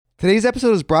Today's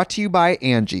episode is brought to you by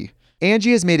Angie.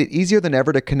 Angie has made it easier than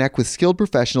ever to connect with skilled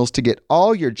professionals to get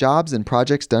all your jobs and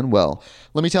projects done well.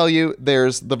 Let me tell you,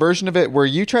 there's the version of it where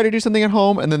you try to do something at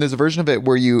home, and then there's a version of it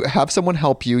where you have someone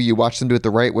help you, you watch them do it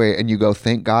the right way, and you go,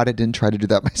 thank God I didn't try to do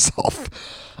that myself.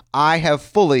 I have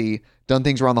fully done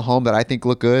things around the home that I think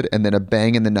look good, and then a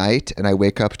bang in the night, and I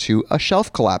wake up to a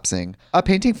shelf collapsing, a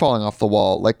painting falling off the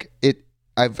wall.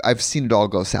 I've seen it all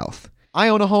go south. I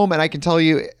own a home, and I can tell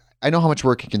you, I know how much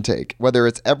work it can take. Whether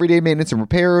it's everyday maintenance and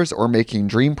repairs or making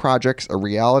dream projects a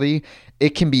reality,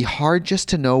 it can be hard just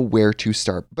to know where to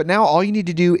start. But now all you need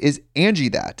to do is Angie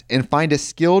that and find a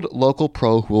skilled local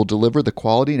pro who will deliver the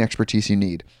quality and expertise you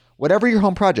need. Whatever your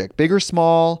home project, big or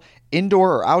small,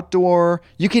 indoor or outdoor,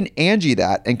 you can Angie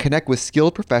that and connect with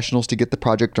skilled professionals to get the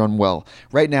project done well.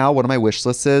 Right now, one of my wish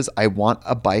lists is I want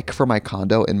a bike for my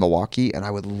condo in Milwaukee, and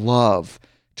I would love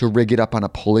to rig it up on a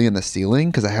pulley in the ceiling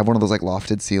because I have one of those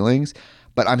lofted ceilings,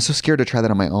 but I'm so scared to try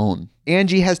that on my own.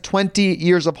 Angie has 20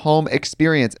 years of home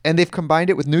experience, and they've combined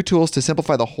it with new tools to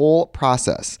simplify the whole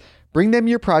process. Bring them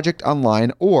your project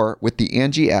online or with the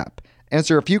Angie app.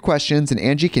 Answer a few questions and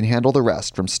Angie can handle the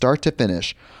rest from start to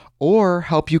finish, or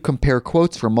help you compare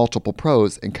quotes from multiple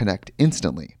pros and connect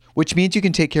instantly, which means you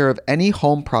can take care of any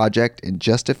home project in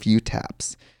just a few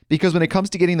taps. Because when it comes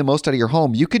to getting the most out of your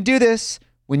home, you can do this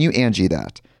when you Angie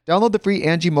that. Download the free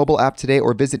Angie mobile app today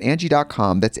or visit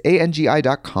Angie.com. That's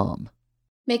ANGI.com.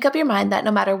 Make up your mind that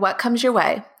no matter what comes your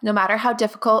way, no matter how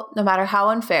difficult, no matter how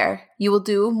unfair, you will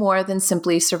do more than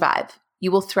simply survive.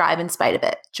 You will thrive in spite of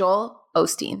it. Joel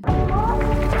Osteen.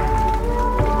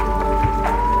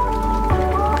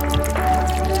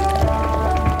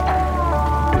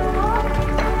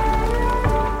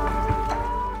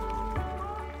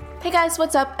 Hey guys,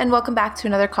 what's up? And welcome back to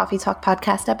another Coffee Talk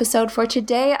podcast episode. For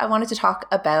today, I wanted to talk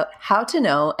about how to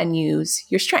know and use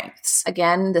your strengths.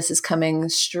 Again, this is coming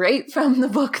straight from the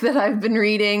book that I've been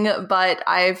reading, but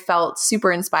I felt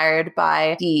super inspired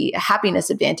by the happiness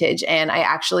advantage. And I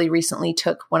actually recently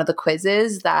took one of the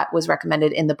quizzes that was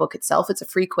recommended in the book itself. It's a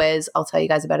free quiz. I'll tell you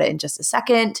guys about it in just a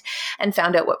second, and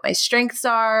found out what my strengths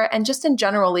are. And just in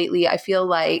general lately, I feel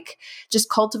like just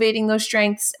cultivating those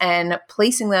strengths and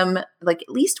placing them, like at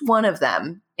least one of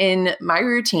them, in my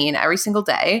routine every single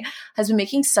day has been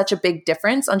making such a big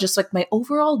difference on just like my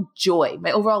overall joy,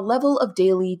 my overall level of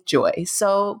daily joy.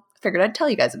 So I figured I'd tell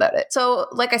you guys about it. So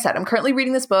like I said, I'm currently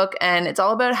reading this book, and it's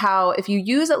all about how if you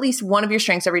use at least one of your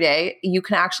strengths every day, you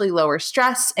can actually lower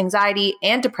stress, anxiety,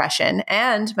 and depression,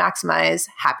 and maximize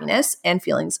happiness and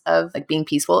feelings of like being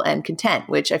peaceful and content,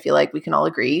 which I feel like we can all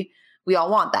agree we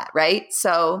all want that, right?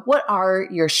 So what are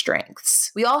your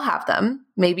strengths? We all have them.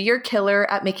 Maybe you're killer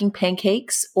at making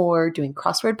pancakes or doing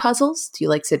crossword puzzles. Do you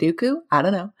like Sudoku? I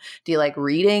don't know. Do you like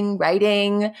reading,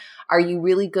 writing? Are you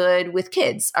really good with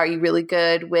kids? Are you really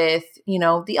good with,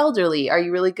 the elderly? Are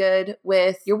you really good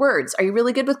with your words? Are you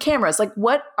really good with cameras? Like,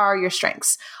 what are your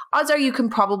strengths? Odds are you can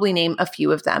probably name a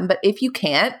few of them, but if you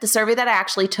can't, the survey that I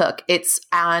actually took, it's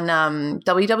on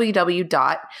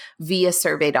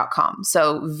www.viasurvey.com.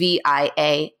 So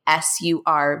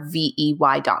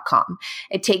VIASURVEY.com.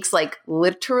 It takes like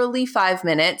literally 5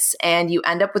 minutes, and you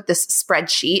end up with this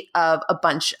spreadsheet of a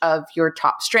bunch of your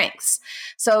top strengths.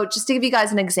 So just to give you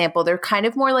guys an example, they're kind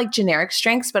of more like generic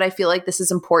strengths, but I feel like this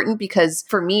is important because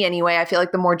for me anyway, I feel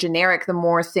like the more generic, the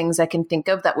more things I can think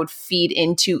of that would feed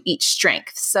into each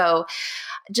strength. So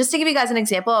just to give you guys an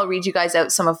example, I'll read you guys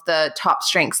out some of the top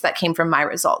strengths that came from my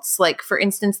results. Like, for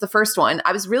instance, the first one,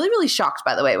 I was really, really shocked,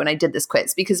 by the way, when I did this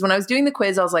quiz, because when I was doing the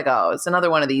quiz, I was like, oh, it's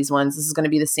another one of these ones. This is going to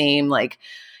be the same,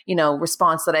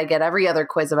 response that I get every other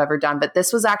quiz I've ever done. But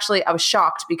this was actually, I was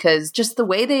shocked because just the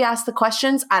way they asked the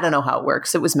questions, I don't know how it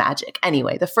works. It was magic.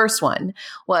 Anyway, the first one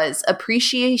was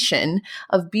appreciation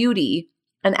of beauty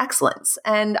and excellence.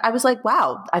 And I was like,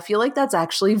 wow, I feel like that's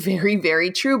actually very,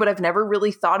 very true, but I've never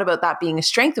really thought about that being a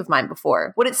strength of mine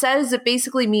before. What it says, it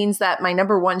basically means that my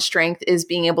number one strength is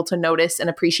being able to notice and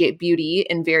appreciate beauty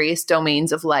in various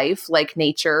domains of life, like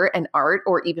nature and art,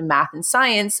 or even math and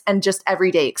science, and just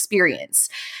everyday experience.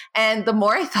 And the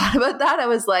more I thought about that, I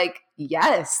was like,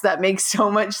 yes, that makes so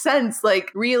much sense.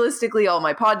 Like, realistically, all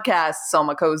my podcasts, all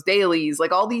my Co's dailies,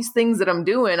 like all these things that I'm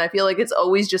doing, I feel like it's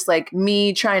always just like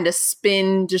me trying to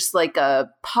spin just like a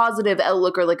positive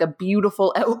outlook or like a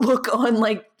beautiful outlook on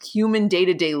like human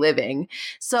day-to-day living.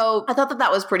 So I thought that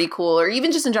that was pretty cool. Or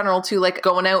even just in general too, like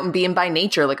going out and being by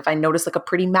nature. Like if I notice like a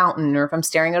pretty mountain, or if I'm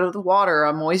staring out of the water,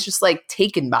 I'm always just like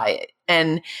taken by it.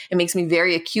 And it makes me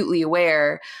very acutely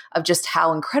aware of just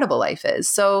how incredible life is.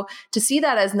 So to see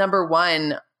that as number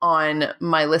one on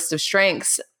my list of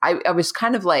strengths, I was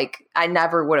kind of like, I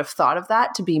never would have thought of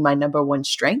that to be my number one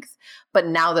strength. But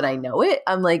now that I know it,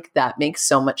 I'm like, that makes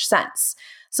so much sense.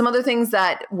 Some other things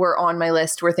that were on my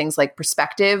list were things like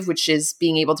perspective, which is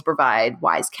being able to provide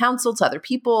wise counsel to other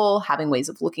people, having ways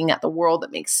of looking at the world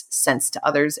that makes sense to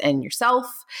others and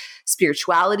yourself.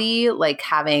 Spirituality, like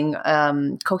having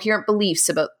coherent beliefs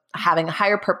about having a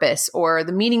higher purpose or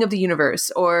the meaning of the universe,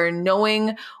 or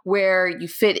knowing where you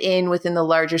fit in within the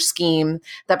larger scheme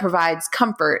that provides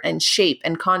comfort and shape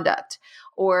and conduct.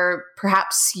 Or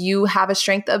perhaps you have a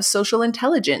strength of social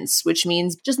intelligence, which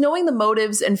means just knowing the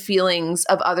motives and feelings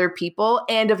of other people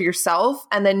and of yourself,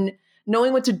 and then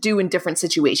knowing what to do in different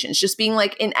situations. Just being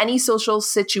like, in any social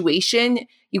situation,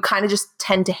 you kind of just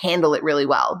tend to handle it really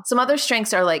well. Some other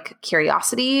strengths are like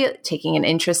curiosity, taking an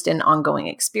interest in ongoing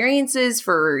experiences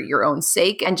for your own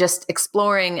sake, and just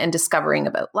exploring and discovering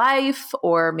about life.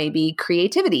 Or maybe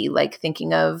creativity, like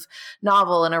thinking of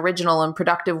novel and original and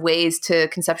productive ways to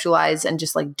conceptualize and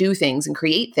just like do things and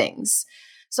create things.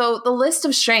 So the list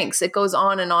of strengths, it goes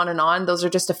on and on and on. Those are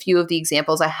just a few of the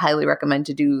examples. I highly recommend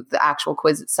to do the actual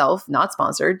quiz itself. Not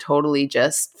sponsored, totally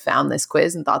just found this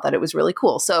quiz and thought that it was really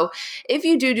cool. So if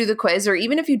you do the quiz, or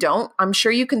even if you don't, I'm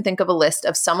sure you can think of a list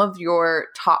of some of your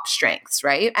top strengths,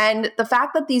 right? And the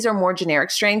fact that these are more generic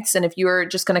strengths, and if you're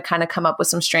just going to kind of come up with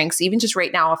some strengths, even just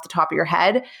right now off the top of your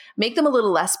head, make them a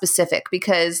little less specific,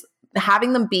 because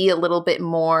having them be a little bit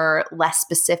more less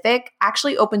specific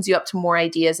actually opens you up to more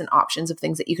ideas and options of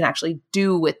things that you can actually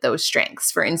do with those strengths.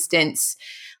 For instance,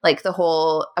 like the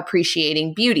whole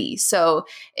appreciating beauty. So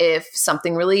if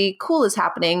something really cool is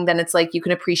happening, then it's like you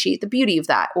can appreciate the beauty of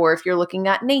that. Or if you're looking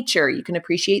at nature, you can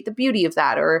appreciate the beauty of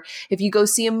that. Or if you go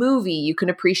see a movie, you can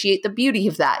appreciate the beauty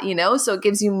of that, you know? So it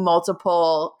gives you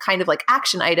multiple kind of like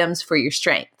action items for your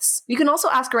strengths. You can also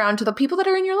ask around to the people that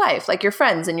are in your life, like your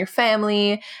friends and your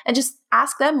family, and just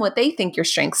ask them what they think your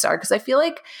strengths are. Because I feel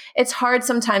like it's hard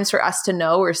sometimes for us to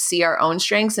know or see our own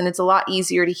strengths, and it's a lot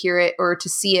easier to hear it or to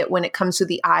see it when it comes through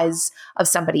the eyes of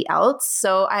somebody else.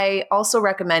 So I also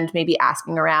recommend maybe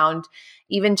asking around,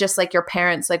 even just like your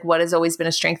parents, like what has always been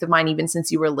a strength of mine, even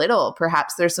since you were little.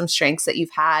 Perhaps there's some strengths that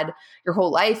you've had your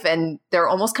whole life and they're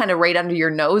almost kind of right under your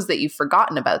nose that you've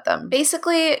forgotten about them.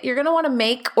 Basically, you're going to want to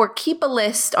make or keep a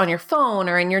list on your phone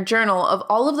or in your journal of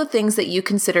all of the things that you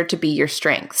consider to be your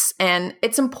strengths. And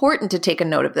it's important to take a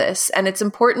note of this, and it's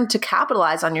important to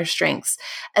capitalize on your strengths,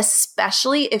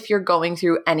 especially if you're going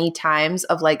through any times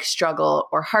of like struggle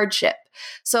or hardship.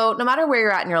 So no matter where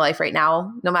you're at in your life right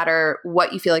now, no matter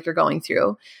what you feel like you're going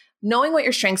through, knowing what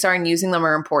your strengths are and using them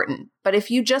are important. But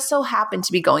if you just so happen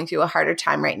to be going through a harder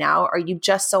time right now, or you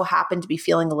just so happen to be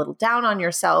feeling a little down on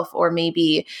yourself, or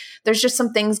maybe there's just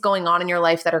some things going on in your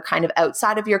life that are kind of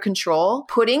outside of your control,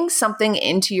 putting something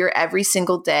into your every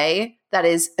single day that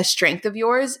is a strength of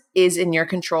yours is in your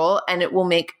control, and it will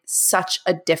make such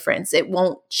a difference. It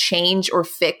won't change or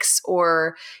fix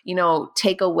or,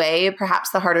 take away perhaps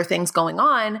the harder things going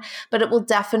on, but it will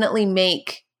definitely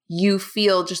make you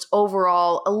feel just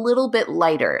overall a little bit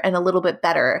lighter and a little bit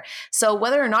better. So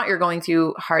whether or not you're going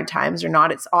through hard times or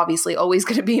not, it's obviously always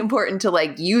going to be important to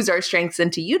like use our strengths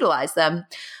and to utilize them.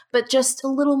 But just a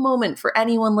little moment for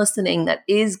anyone listening that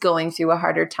is going through a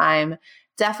harder time,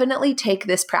 definitely take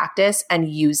this practice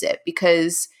and use it,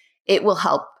 because it will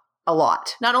help a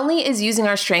lot. Not only is using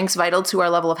our strengths vital to our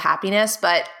level of happiness,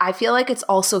 but I feel like it's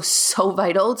also so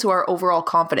vital to our overall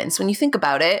confidence. When you think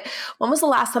about it, when was the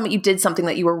last time that you did something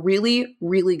that you were really,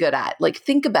 really good at? Like,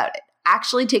 think about it.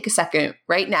 Actually take a second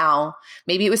right now.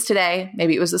 Maybe it was today.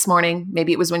 Maybe it was this morning.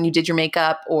 Maybe it was when you did your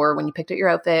makeup, or when you picked out your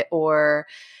outfit, or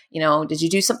did you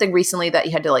do something recently that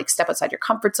you had to like step outside your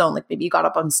comfort zone? Like maybe you got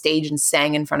up on stage and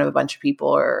sang in front of a bunch of people,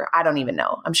 or I don't even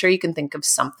know. I'm sure you can think of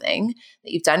something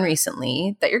that you've done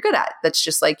recently that you're good at. That's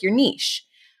just like your niche.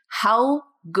 How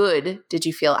good did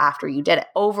you feel after you did it?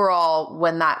 Overall,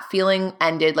 when that feeling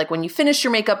ended, like when you finished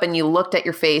your makeup and you looked at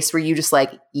your face, were you just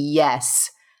like,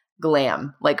 yes,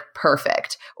 glam, like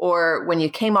perfect? Or when you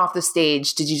came off the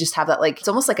stage, did you just have that like, it's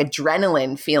almost like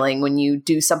adrenaline feeling when you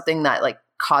do something that like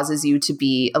causes you to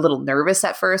be a little nervous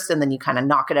at first, and then you kind of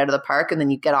knock it out of the park, and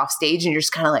then you get off stage and you're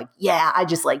just kind of like, yeah, I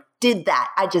just like did that.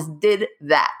 I just did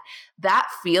that. That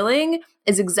feeling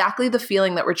is exactly the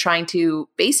feeling that we're trying to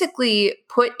basically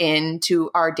put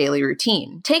into our daily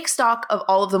routine. Take stock of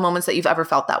all of the moments that you've ever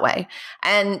felt that way,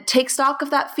 and take stock of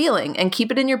that feeling and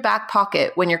keep it in your back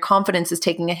pocket when your confidence is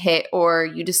taking a hit, or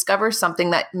you discover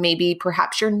something that maybe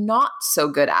perhaps you're not so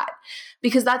good at.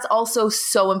 because that's also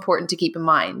so important to keep in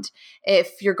mind.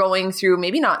 If you're going through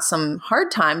maybe not some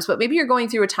hard times, but maybe you're going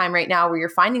through a time right now where you're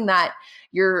finding that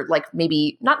you're like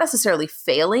maybe not necessarily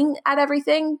failing at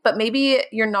everything, but maybe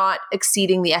you're not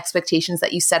exceeding the expectations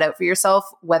that you set out for yourself,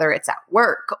 whether it's at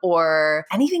work or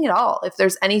anything at all. If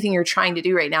there's anything you're trying to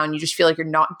do right now and you just feel like you're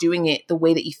not doing it the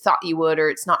way that you thought you would, or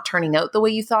it's not turning out the way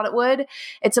you thought it would,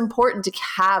 it's important to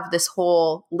have this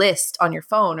whole list on your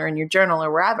phone or in your journal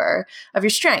or wherever of your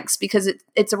strengths, because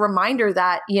it's a reminder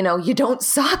that, you know, you don't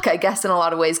suck, I guess, in a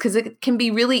lot of ways, because it can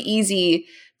be really easy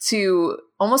to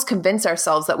almost convince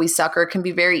ourselves that we suck, or it can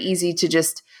be very easy to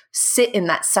just sit in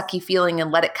that sucky feeling and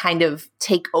let it kind of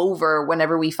take over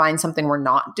whenever we find something we're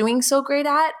not doing so great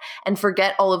at and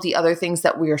forget all of the other things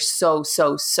that we are so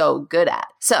good at.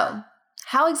 So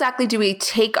how exactly do we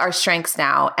take our strengths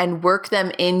now and work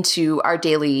them into our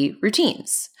daily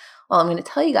routines? Well, I'm going to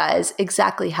tell you guys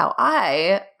exactly how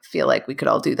I feel like we could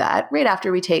all do that right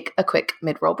after we take a quick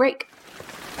mid-roll break.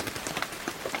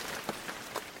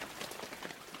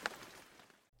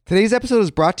 Today's episode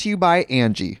is brought to you by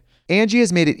Angie. Angie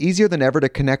has made it easier than ever to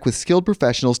connect with skilled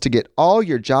professionals to get all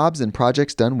your jobs and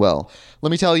projects done well.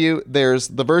 Let me tell you, there's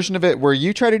the version of it where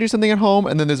you try to do something at home,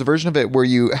 and then there's a version of it where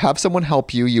you have someone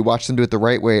help you, you watch them do it the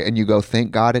right way, and you go,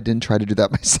 thank God I didn't try to do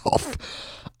that myself.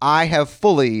 I have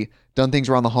fully done things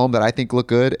around the home that I think look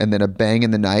good, and then a bang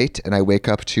in the night, and I wake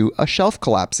up to a shelf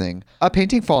collapsing, a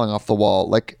painting falling off the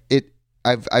wall.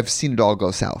 I've seen it all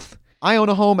go south. I own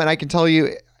a home, and I can tell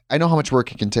you, I know how much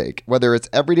work it can take. Whether it's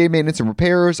everyday maintenance and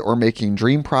repairs or making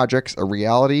dream projects a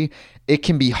reality, it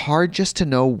can be hard just to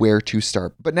know where to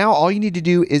start. But now all you need to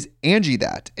do is Angie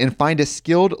that and find a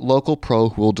skilled local pro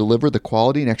who will deliver the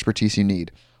quality and expertise you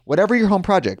need. Whatever your home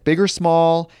project, big or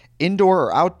small, indoor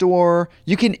or outdoor,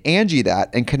 you can Angie that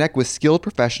and connect with skilled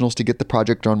professionals to get the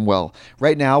project done well.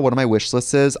 Right now, one of my wish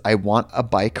lists is I want a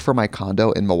bike for my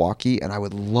condo in Milwaukee, and I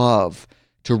would love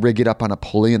to rig it up on a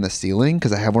pulley in the ceiling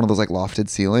because I have one of those like lofted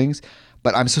ceilings,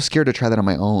 but I'm so scared to try that on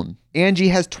my own. Angie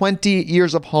has 20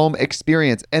 years of home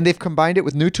experience, and they've combined it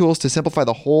with new tools to simplify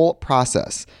the whole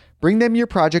process. Bring them your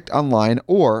project online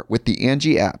or with the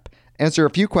Angie app. Answer a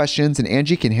few questions and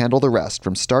Angie can handle the rest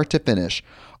from start to finish,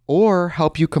 or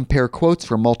help you compare quotes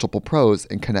from multiple pros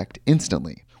and connect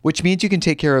instantly, which means you can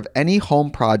take care of any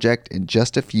home project in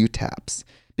just a few taps.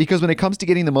 Because when it comes to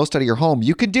getting the most out of your home,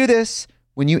 you can do this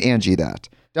when you Angie that.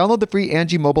 Download the free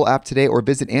Angie mobile app today or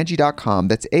visit Angie.com.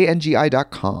 That's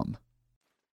ANGI.com.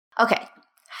 Okay,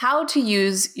 how to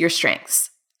use your strengths.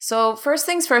 So first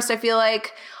things first, I feel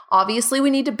like obviously we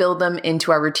need to build them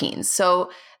into our routines.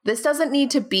 So this doesn't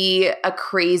need to be a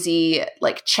crazy,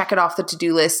 like check it off the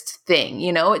to-do list thing,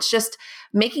 you know? It's just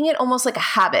making it almost like a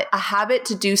habit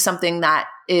to do something that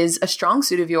is a strong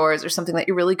suit of yours or something that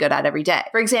you're really good at every day.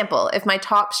 For example, if my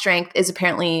top strength is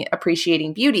apparently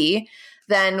appreciating beauty,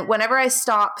 then whenever I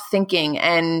stop thinking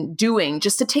and doing,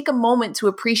 just to take a moment to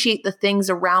appreciate the things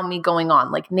around me going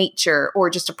on, like nature or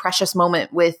just a precious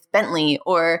moment with Bentley,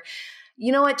 or,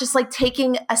 you know what, just like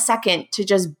taking a second to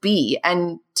just be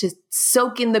and to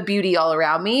soak in the beauty all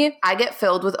around me, I get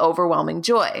filled with overwhelming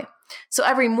joy. So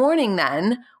every morning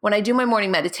then, when I do my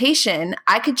morning meditation,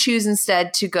 I could choose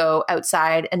instead to go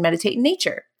outside and meditate in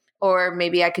nature. Or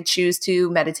maybe I could choose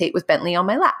to meditate with Bentley on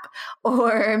my lap.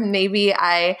 Or maybe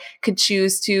I could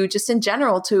choose to just in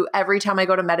general to every time I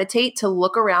go to meditate to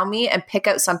look around me and pick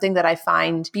out something that I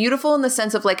find beautiful in the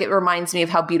sense of like it reminds me of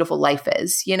how beautiful life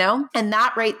is, you know? And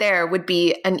that right there would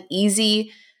be an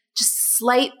easy, just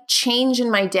slight change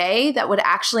in my day that would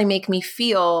actually make me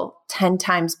feel 10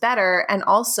 times better and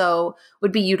also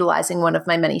would be utilizing one of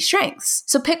my many strengths.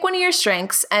 So pick one of your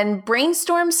strengths and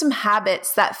brainstorm some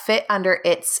habits that fit under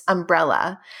its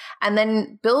umbrella, and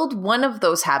then build one of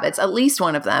those habits, at least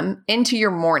one of them, into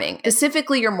your morning,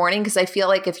 specifically your morning, because I feel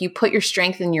like if you put your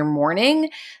strength in your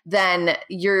morning, then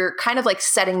you're kind of like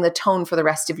setting the tone for the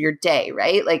rest of your day,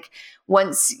 right? Like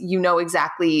once you know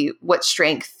exactly what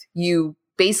strength you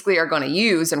basically are going to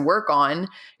use and work on,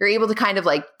 you're able to kind of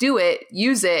like do it,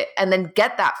 use it, and then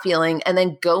get that feeling and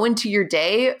then go into your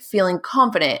day feeling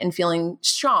confident and feeling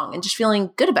strong and just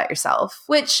feeling good about yourself,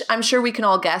 which I'm sure we can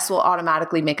all guess will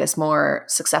automatically make us more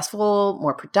successful,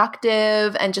 more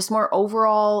productive, and just more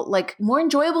overall, like more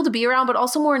enjoyable to be around, but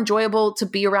also more enjoyable to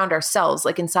be around ourselves,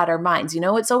 like inside our minds. You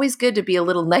know, it's always good to be a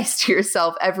little nice to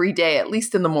yourself every day, at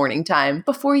least in the morning time,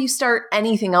 before you start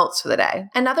anything else for the day.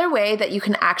 Another way that you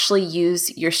can actually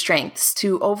use your strengths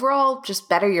to overall just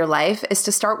better your life is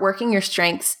to start working your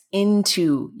strengths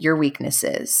into your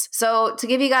weaknesses. So to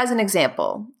give you guys an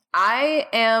example, I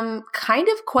am kind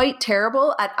of quite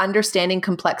terrible at understanding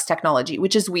complex technology,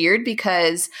 which is weird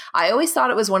because I always thought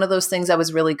it was one of those things I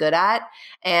was really good at.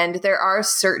 And there are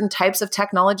certain types of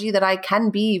technology that I can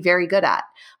be very good at.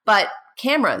 But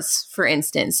cameras, for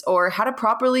instance, or how to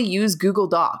properly use Google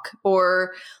Doc,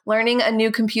 or learning a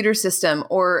new computer system,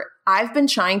 or I've been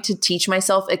trying to teach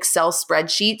myself Excel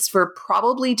spreadsheets for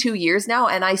probably 2 years now,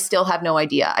 and I still have no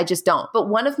idea. I just don't. But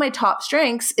one of my top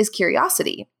strengths is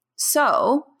curiosity.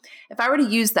 So if I were to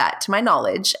use that to my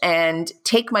knowledge and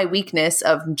take my weakness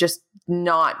of just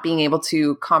not being able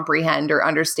to comprehend or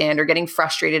understand or getting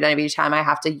frustrated every time I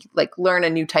have to learn a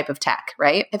new type of tech,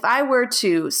 right? If I were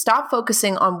to stop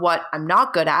focusing on what I'm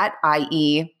not good at,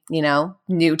 i.e.,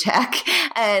 new tech,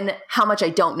 and how much I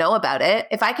don't know about it,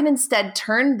 if I can instead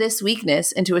turn this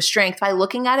weakness into a strength by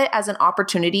looking at it as an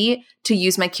opportunity to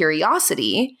use my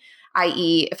curiosity,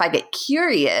 i.e., if I get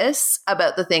curious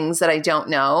about the things that I don't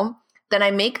know, then I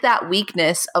make that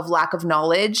weakness of lack of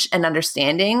knowledge and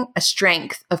understanding a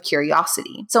strength of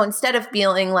curiosity. So instead of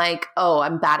feeling like, oh,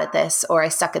 I'm bad at this, or I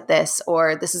suck at this,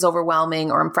 or this is overwhelming,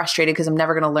 or I'm frustrated because I'm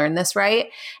never going to learn this right,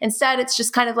 instead it's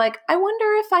just kind of like, I wonder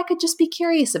if I could just be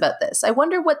curious about this. I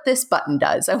wonder what this button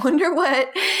does. I wonder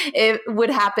what it would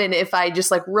happen if I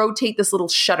just rotate this little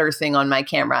shutter thing on my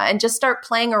camera and just start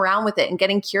playing around with it and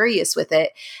getting curious with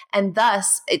it. And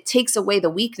thus it takes away the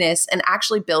weakness and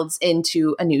actually builds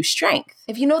into a new strength.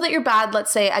 If you know that you're bad, let's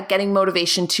say, at getting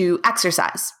motivation to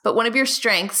exercise, but one of your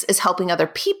strengths is helping other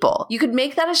people, you could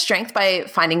make that a strength by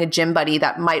finding a gym buddy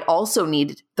that might also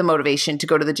need the motivation to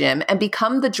go to the gym and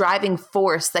become the driving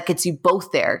force that gets you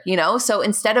both there, So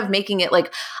instead of making it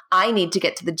like, I need to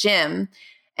get to the gym,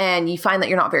 and you find that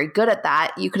you're not very good at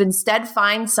that, you could instead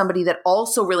find somebody that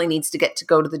also really needs to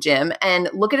go to the gym and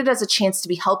look at it as a chance to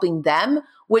be helping them,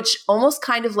 which almost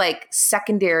kind of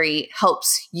secondary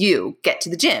helps you get to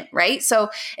the gym, right? So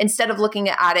instead of looking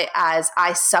at it as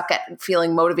I suck at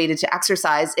feeling motivated to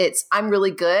exercise, it's I'm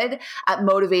really good at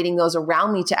motivating those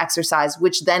around me to exercise,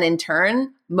 which then in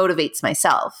turn motivates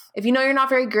myself. If you know you're not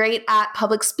very great at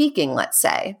public speaking, let's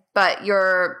say, but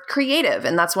you're creative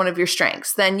and that's one of your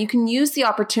strengths, then you can use the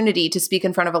opportunity to speak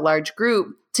in front of a large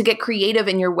group to get creative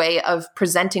in your way of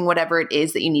presenting whatever it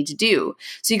is that you need to do.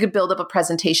 So you could build up a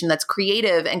presentation that's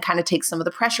creative and kind of take some of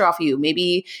the pressure off you.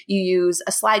 Maybe you use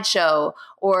a slideshow,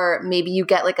 or maybe you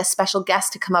get a special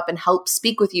guest to come up and help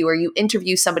speak with you, or you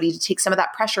interview somebody to take some of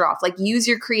that pressure off. Use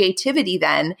your creativity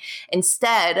then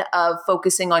instead of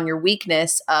focusing on your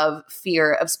weakness of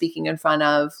fear of speaking in front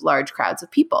of large crowds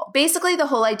of people. Basically, the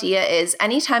whole idea is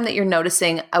anytime that you're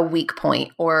noticing a weak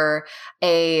point or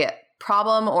a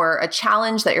problem or a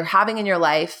challenge that you're having in your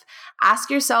life, ask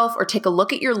yourself or take a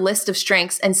look at your list of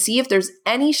strengths and see if there's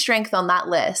any strength on that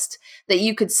list that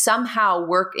you could somehow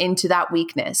work into that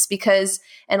weakness. Because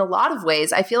in a lot of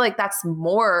ways, I feel like that's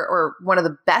more or one of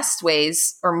the best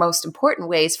ways or most important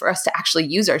ways for us to actually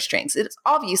use our strengths. It's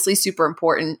obviously super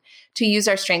important to use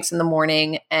our strengths in the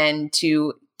morning and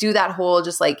to do that whole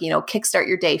just kickstart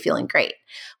your day feeling great.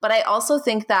 But I also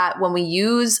think that when we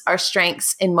use our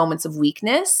strengths in moments of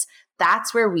weakness,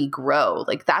 that's where we grow.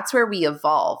 That's where we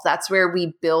evolve. That's where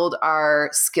we build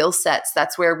our skill sets.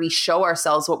 That's where we show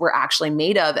ourselves what we're actually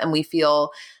made of and we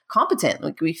feel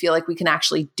competent. We feel like we can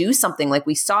actually do something.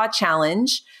 We saw a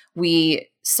challenge, we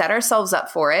set ourselves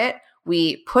up for it,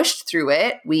 we pushed through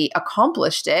it, we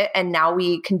accomplished it, and now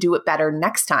we can do it better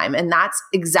next time. And that's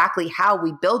exactly how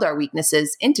we build our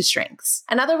weaknesses into strengths.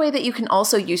 Another way that you can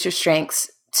also use your strengths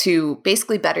to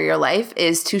basically better your life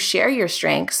is to share your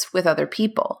strengths with other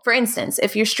people. For instance,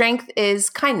 if your strength is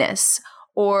kindness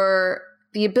or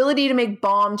the ability to make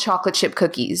bomb chocolate chip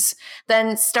cookies,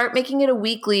 then start making it a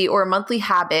weekly or a monthly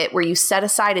habit where you set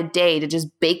aside a day to just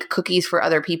bake cookies for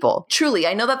other people. Truly,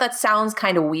 I know that sounds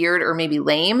kind of weird or maybe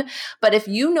lame, but if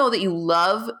you know that you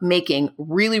love making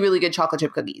really, really good chocolate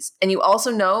chip cookies, and you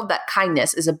also know that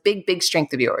kindness is a big, big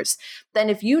strength of yours, then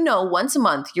if you know once a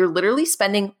month you're literally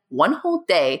spending one whole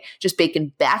day just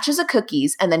baking batches of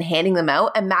cookies and then handing them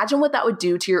out, imagine what that would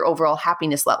do to your overall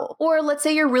happiness level. Or let's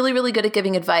say you're really, really good at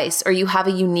giving advice, or you have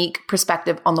a unique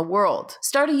perspective on the world.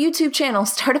 Start a YouTube channel,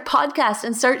 start a podcast,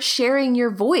 and start sharing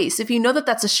your voice. If you know that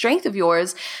that's a strength of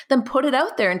yours, then put it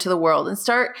out there into the world and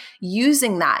start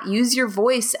using that. Use your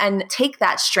voice and take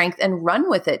that strength and run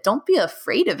with it. Don't be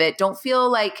afraid of it. Don't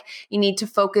feel like you need to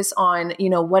focus on,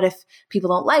 what if people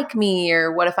don't like me,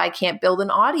 or what if I can't build an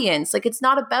audience? It's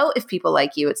not about if people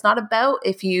like you. It's not about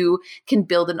if you can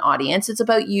build an audience. It's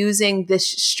about using this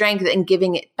strength and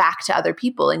giving it back to other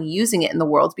people and using it in the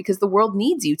world because the world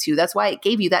needs you to. That's why it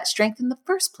gave you that strength in the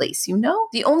first place,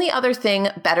 The only other thing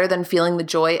better than feeling the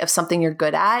joy of something you're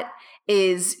good at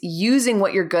is using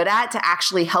what you're good at to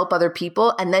actually help other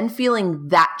people and then feeling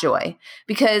that joy,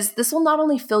 because this will not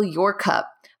only fill your cup,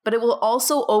 but it will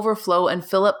also overflow and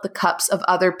fill up the cups of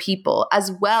other people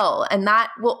as well. And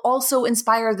that will also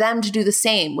inspire them to do the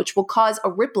same, which will cause a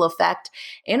ripple effect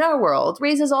in our world,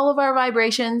 raises all of our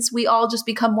vibrations. We all just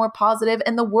become more positive,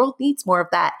 and the world needs more of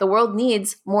that. The world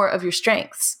needs more of your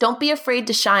strengths. Don't be afraid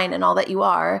to shine in all that you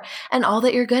are and all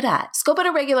that you're good at. Scope out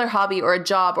a regular hobby or a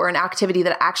job or an activity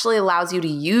that actually allows you to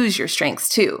use your strengths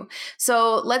too.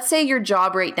 So let's say your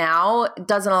job right now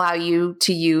doesn't allow you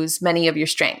to use many of your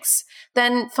strengths.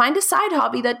 Then find a side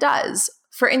hobby that does.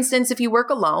 For instance, if you work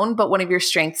alone, but one of your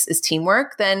strengths is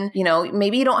teamwork, then,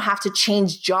 maybe you don't have to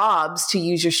change jobs to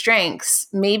use your strengths.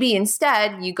 Maybe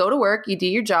instead you go to work, you do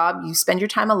your job, you spend your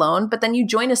time alone, but then you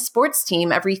join a sports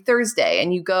team every Thursday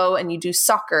and you go and you do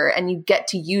soccer and you get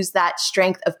to use that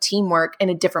strength of teamwork in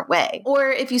a different way.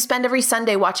 Or if you spend every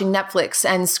Sunday watching Netflix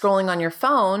and scrolling on your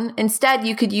phone, instead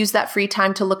you could use that free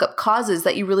time to look up causes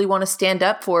that you really want to stand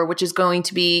up for, which is going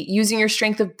to be using your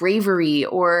strength of bravery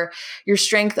or your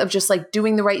strength of just like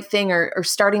doing the right thing or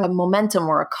starting a momentum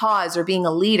or a cause or being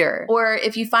a leader. Or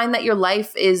if you find that your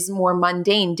life is more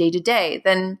mundane day to day,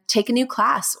 then take a new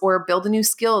class or build a new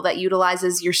skill that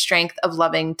utilizes your strength of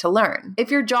loving to learn.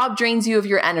 If your job drains you of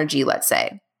your energy, let's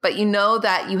say, but you know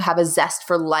that you have a zest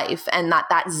for life and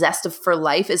that zest for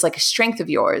life is like a strength of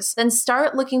yours, then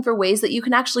start looking for ways that you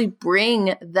can actually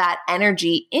bring that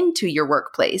energy into your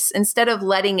workplace. Instead of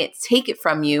letting it take it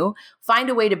from you, find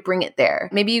a way to bring it there.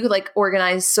 Maybe you could like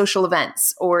organize social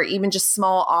events or even just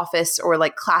small office or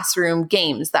like classroom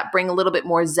games that bring a little bit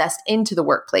more zest into the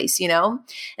workplace,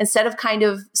 Instead of kind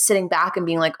of sitting back and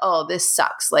being like, oh, this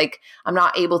sucks. Like, I'm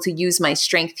not able to use my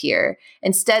strength here.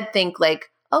 Instead, think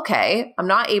like, okay, I'm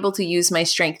not able to use my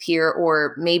strength here,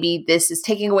 or maybe this is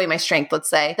taking away my strength, let's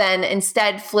say, then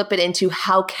instead flip it into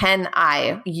how can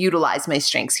I utilize my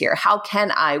strengths here? How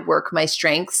can I work my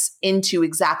strengths into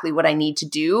exactly what I need to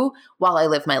do while I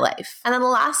live my life? And then the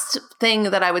last thing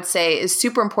that I would say is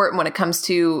super important when it comes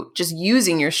to just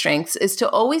using your strengths is to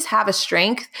always have a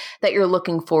strength that you're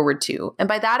looking forward to. And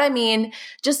by that, I mean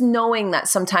just knowing that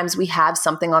sometimes we have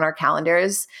something on our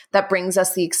calendars that brings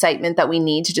us the excitement that we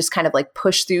need to just kind of like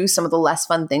push through some of the less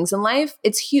fun things in life.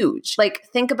 It's huge. Like,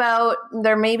 think about,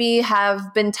 there maybe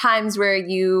have been times where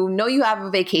you know you have a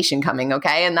vacation coming,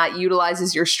 okay? And that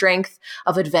utilizes your strength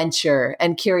of adventure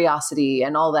and curiosity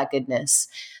and all that goodness.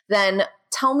 Then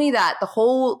tell me that the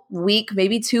whole week,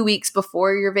 maybe 2 weeks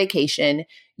before your vacation,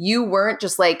 you weren't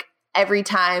just like every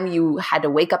time you had to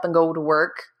wake up and go to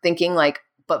work thinking like,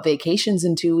 but vacation's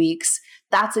in 2 weeks.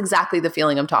 That's exactly the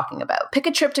feeling I'm talking about. Pick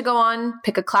a trip to go on,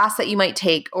 pick a class that you might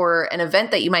take or an event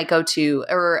that you might go to,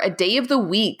 or a day of the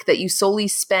week that you solely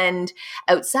spend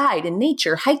outside in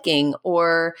nature, hiking,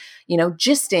 or,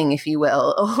 gisting, if you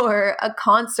will, or a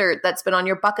concert that's been on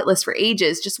your bucket list for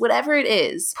ages, just whatever it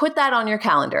is. Put that on your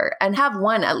calendar and have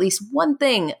at least one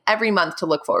thing every month to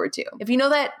look forward to. If you know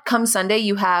that come Sunday,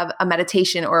 you have a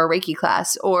meditation or a Reiki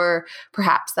class, or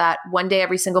perhaps that one day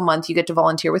every single month you get to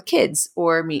volunteer with kids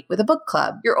or meet with a book club,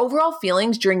 your overall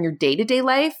feelings during your day-to-day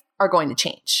life are going to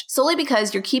change solely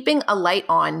because you're keeping a light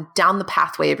on down the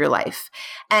pathway of your life.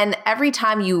 And every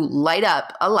time you light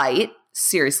up a light,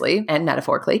 seriously and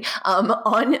metaphorically,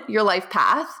 on your life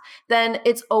path, then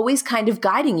it's always kind of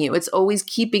guiding you. It's always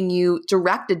keeping you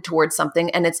directed towards something.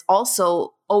 And it's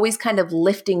also always kind of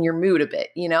lifting your mood a bit,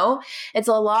 It's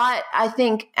a lot, I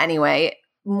think, anyway,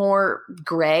 more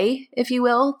gray, if you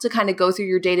will, to kind of go through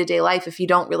your day-to-day life if you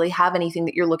don't really have anything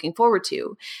that you're looking forward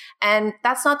to. And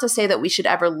that's not to say that we should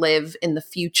ever live in the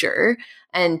future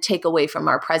and take away from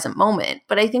our present moment.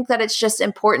 But I think that it's just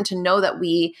important to know that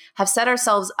we have set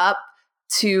ourselves up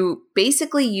to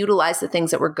basically utilize the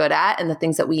things that we're good at and the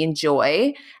things that we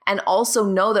enjoy, and also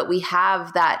know that we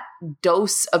have that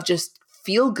dose of just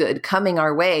feel good coming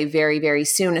our way very, very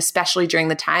soon, especially during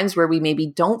the times where we maybe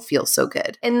don't feel so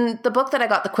good. In the book that I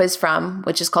got the quiz from,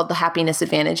 which is called The Happiness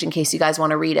Advantage, in case you guys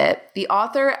want to read it, the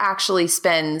author actually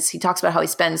he talks about how he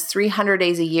spends 300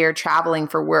 days a year traveling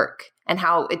for work and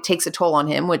how it takes a toll on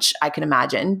him, which I can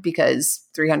imagine because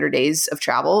 300 days of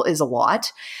travel is a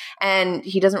lot. And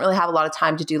he doesn't really have a lot of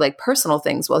time to do like personal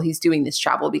things while he's doing this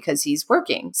travel because he's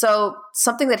working. So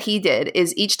something that he did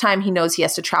is each time he knows he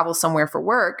has to travel somewhere for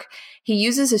work, he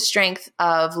uses his strength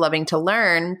of loving to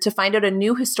learn to find out a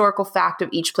new historical fact of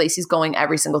each place he's going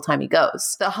every single time he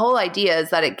goes. The whole idea is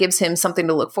that it gives him something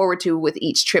to look forward to with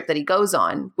each trip that he goes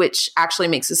on, which actually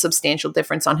makes a substantial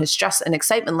difference on his stress and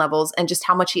excitement levels and just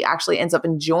how much he actually ends up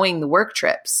enjoying the work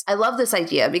trips. I love this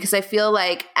idea because I feel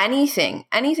like anything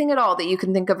at all that you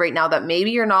can think of right now that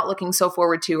maybe you're not looking so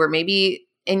forward to, or maybe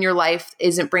in your life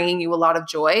isn't bringing you a lot of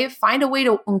joy, find a way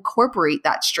to incorporate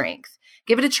that strength.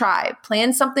 Give it a try.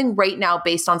 Plan something right now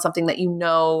based on something that you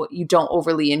know you don't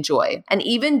overly enjoy. And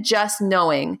even just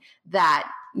knowing that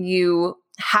you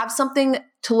have something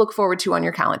to look forward to on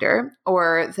your calendar,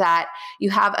 or that you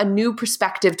have a new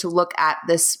perspective to look at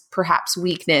this perhaps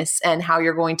weakness and how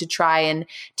you're going to try and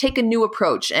take a new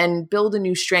approach and build a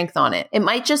new strength on it. It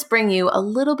might just bring you a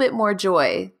little bit more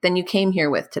joy than you came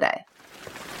here with today.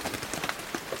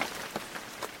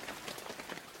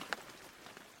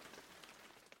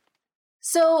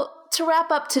 So to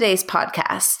wrap up today's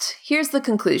podcast, here's the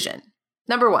conclusion.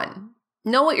 Number 1,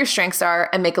 know what your strengths are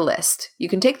and make a list. You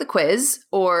can take the quiz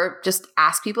or just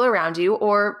ask people around you,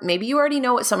 or maybe you already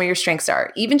know what some of your strengths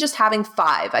are. Even just having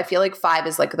 5, I feel like 5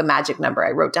 is like the magic number.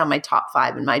 I wrote down my top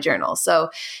 5 in my journal. So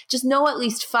just know at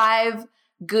least 5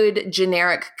 good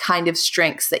generic kind of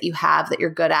strengths that you have that you're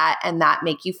good at and that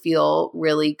make you feel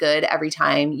really good every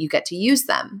time you get to use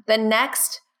them. Then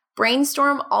next,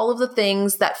 brainstorm all of the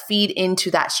things that feed into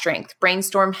that strength.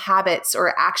 Brainstorm habits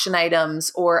or action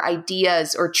items or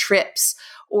ideas or trips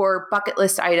or bucket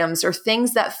list items or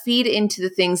things that feed into the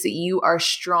things that you are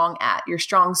strong at, your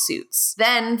strong suits.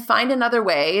 Then find another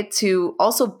way to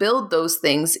also build those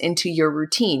things into your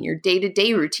routine, your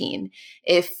day-to-day routine.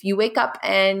 If you wake up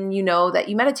and you know that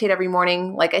you meditate every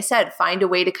morning, like I said, find a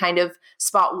way to kind of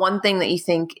spot one thing that you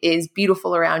think is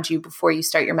beautiful around you before you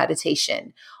start your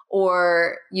meditation.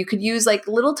 Or you could use like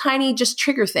little tiny just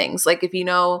trigger things. Like if you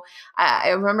know, I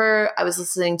remember I was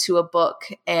listening to a book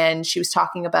and she was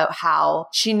talking about how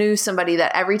she knew somebody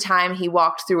that every time he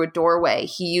walked through a doorway,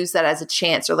 he used that as a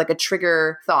chance or like a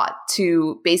trigger thought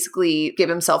to basically give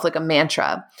himself like a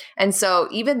mantra. And so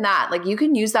even that, like you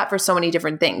can use that for so many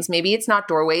different things. Maybe it's not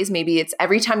doorways. Maybe it's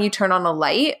every time you turn on a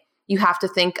light, you have to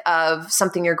think of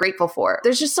something you're grateful for.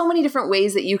 There's just so many different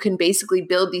ways that you can basically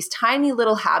build these tiny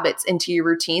little habits into your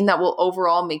routine that will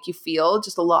overall make you feel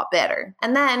just a lot better.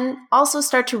 And then also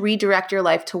start to redirect your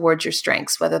life towards your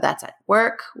strengths, whether that's at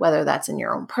work, whether that's in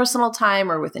your own personal time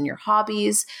or within your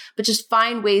hobbies, but just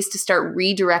find ways to start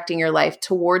redirecting your life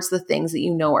towards the things that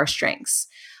you know are strengths.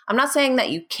 I'm not saying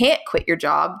that you can't quit your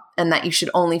job and that you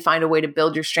should only find a way to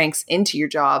build your strengths into your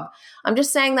job. I'm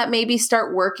just saying that maybe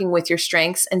start working with your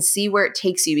strengths and see where it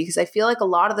takes you, because I feel like a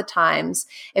lot of the times,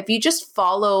 if you just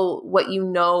follow what you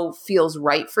know feels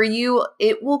right for you,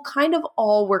 it will kind of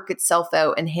all work itself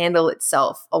out and handle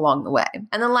itself along the way.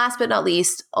 And then last but not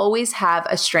least, always have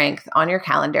a strength on your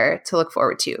calendar to look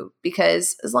forward to,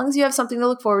 because as long as you have something to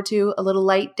look forward to, a little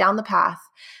light down the path,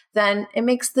 then it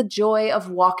makes the joy of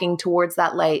walking towards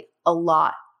that light a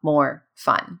lot more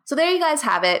fun. So there you guys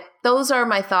have it. Those are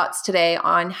my thoughts today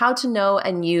on how to know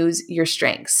and use your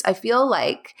strengths. I feel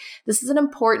like this is an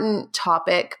important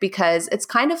topic because it's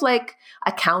kind of like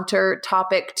a counter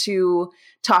topic to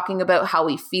talking about how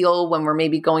we feel when we're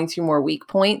maybe going through more weak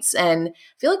points. And I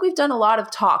feel like we've done a lot of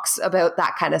talks about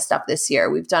that kind of stuff this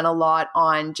year. We've done a lot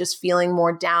on just feeling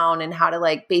more down and how to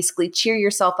like basically cheer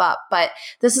yourself up. But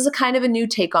this is a kind of a new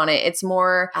take on it. It's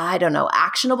more, I don't know,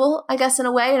 actionable, I guess, in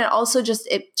a way. And it also just,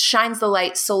 it shines the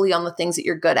light solely on the things that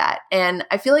you're good at. And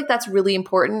I feel like that's really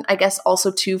important, I guess,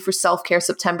 also too, for Self-Care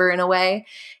September in a way,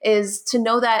 is to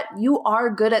know that you are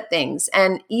good at things.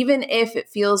 And even if it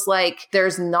feels like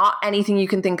there's not anything you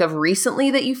can think of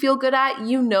recently that you feel good at,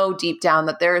 you know deep down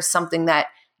that there is something that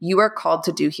you are called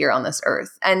to do here on this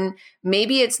earth. And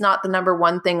maybe it's not the number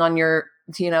one thing on your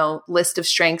list of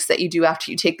strengths that you do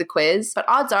after you take the quiz, but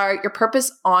odds are your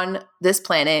purpose on this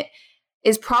planet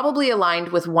is probably aligned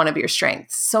with one of your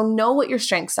strengths. So know what your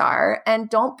strengths are and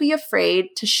don't be afraid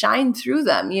to shine through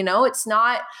them. It's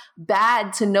not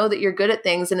bad to know that you're good at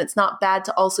things, and it's not bad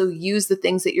to also use the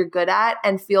things that you're good at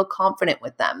and feel confident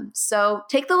with them. So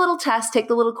take the little test, take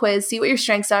the little quiz, see what your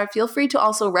strengths are. Feel free to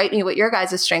also write me what your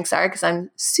guys' strengths are, because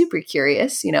I'm super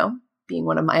curious, being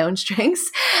one of my own strengths.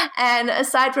 And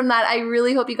aside from that, I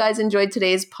really hope you guys enjoyed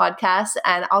today's podcast,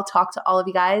 and I'll talk to all of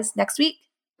you guys next week.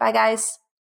 Bye, guys.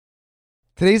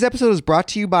 Today's episode is brought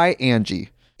to you by Angie.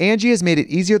 Angie has made it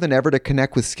easier than ever to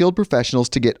connect with skilled professionals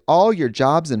to get all your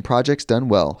jobs and projects done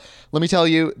well. Let me tell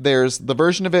you, there's the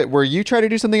version of it where you try to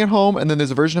do something at home, and then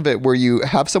there's a version of it where you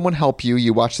have someone help you,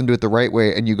 you watch them do it the right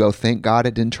way, and you go, thank God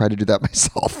I didn't try to do that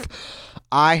myself.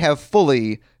 I have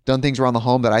fully done things around the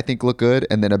home that I think look good,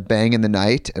 and then a bang in the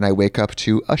night, and I wake up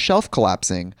to a shelf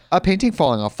collapsing, a painting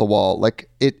falling off the wall.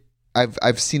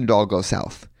 I've seen it all go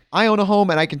south. I own a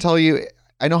home, and I can tell you,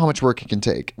 I know how much work it can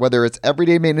take. Whether it's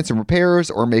everyday maintenance and repairs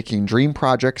or making dream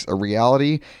projects a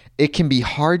reality, it can be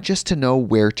hard just to know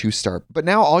where to start. But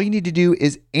now all you need to do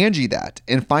is Angie that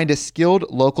and find a skilled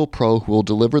local pro who will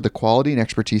deliver the quality and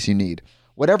expertise you need.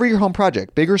 Whatever your home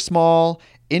project, big or small,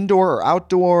 indoor or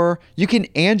outdoor, you can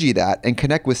Angie that and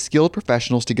connect with skilled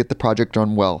professionals to get the project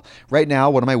done well. Right now,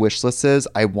 one of my wish lists is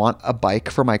I want a bike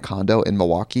for my condo in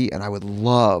Milwaukee, and I would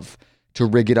love to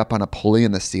rig it up on a pulley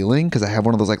in the ceiling because I have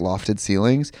one of those like lofted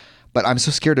ceilings, but I'm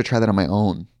so scared to try that on my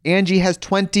own. Angie has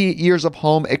 20 years of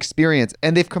home experience,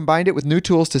 and they've combined it with new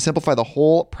tools to simplify the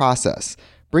whole process.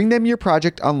 Bring them your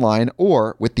project online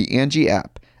or with the Angie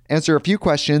app. Answer a few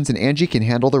questions and Angie can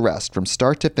handle the rest from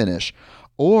start to finish,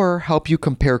 or help you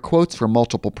compare quotes from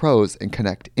multiple pros and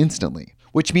connect instantly,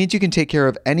 which means you can take care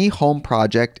of any home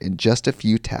project in just a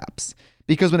few taps.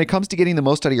 Because when it comes to getting the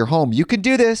most out of your home, you can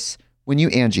do this when you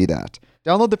Angie that.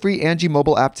 Download the free Angie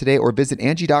mobile app today or visit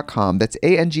Angie.com. That's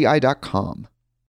ANGI.com.